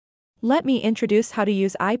Let me introduce how to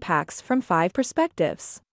use iPax from 5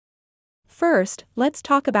 perspectives. First, let's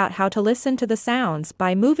talk about how to listen to the sounds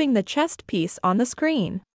by moving the chest piece on the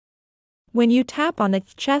screen. When you tap on the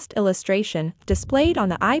chest illustration displayed on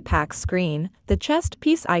the iPax screen, the chest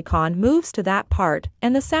piece icon moves to that part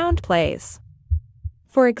and the sound plays.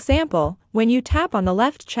 For example, when you tap on the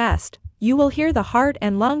left chest, you will hear the heart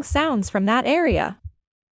and lung sounds from that area.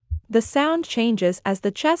 The sound changes as the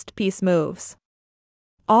chest piece moves.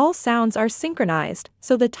 All sounds are synchronized,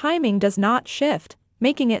 so the timing does not shift,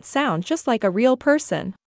 making it sound just like a real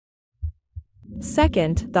person.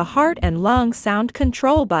 Second, the heart and lung sound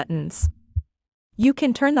control buttons. You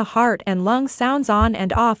can turn the heart and lung sounds on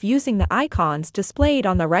and off using the icons displayed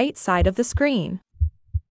on the right side of the screen.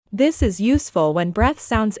 This is useful when breath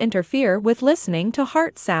sounds interfere with listening to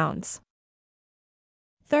heart sounds.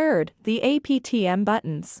 Third, the APTM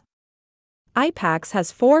buttons. iPax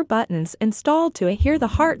has 4 buttons installed to hear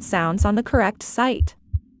the heart sounds on the correct site.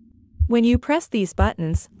 When you press these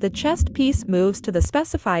buttons, the chest piece moves to the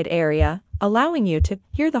specified area, allowing you to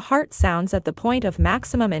hear the heart sounds at the point of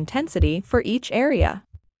maximum intensity for each area.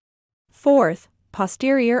 Fourth,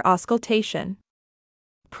 posterior auscultation.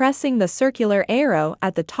 Pressing the circular arrow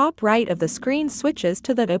at the top right of the screen switches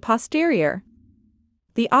to the posterior.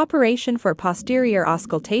 The operation for posterior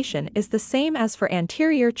auscultation is the same as for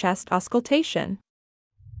anterior chest auscultation.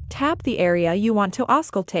 Tap the area you want to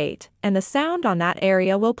auscultate, and the sound on that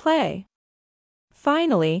area will play.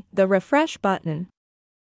 Finally, the refresh button.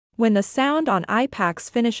 When the sound on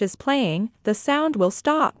iPax finishes playing, the sound will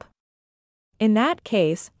stop. In that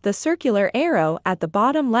case, the circular arrow at the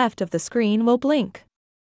bottom left of the screen will blink.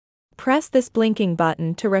 Press this blinking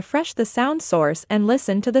button to refresh the sound source and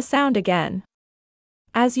listen to the sound again.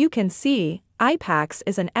 As you can see, iPax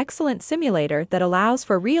is an excellent simulator that allows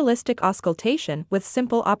for realistic auscultation with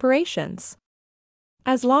simple operations.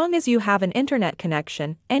 As long as you have an internet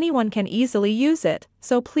connection, anyone can easily use it,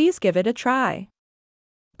 so please give it a try.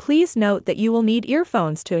 Please note that you will need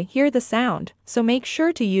earphones to hear the sound, so make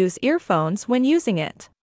sure to use earphones when using it.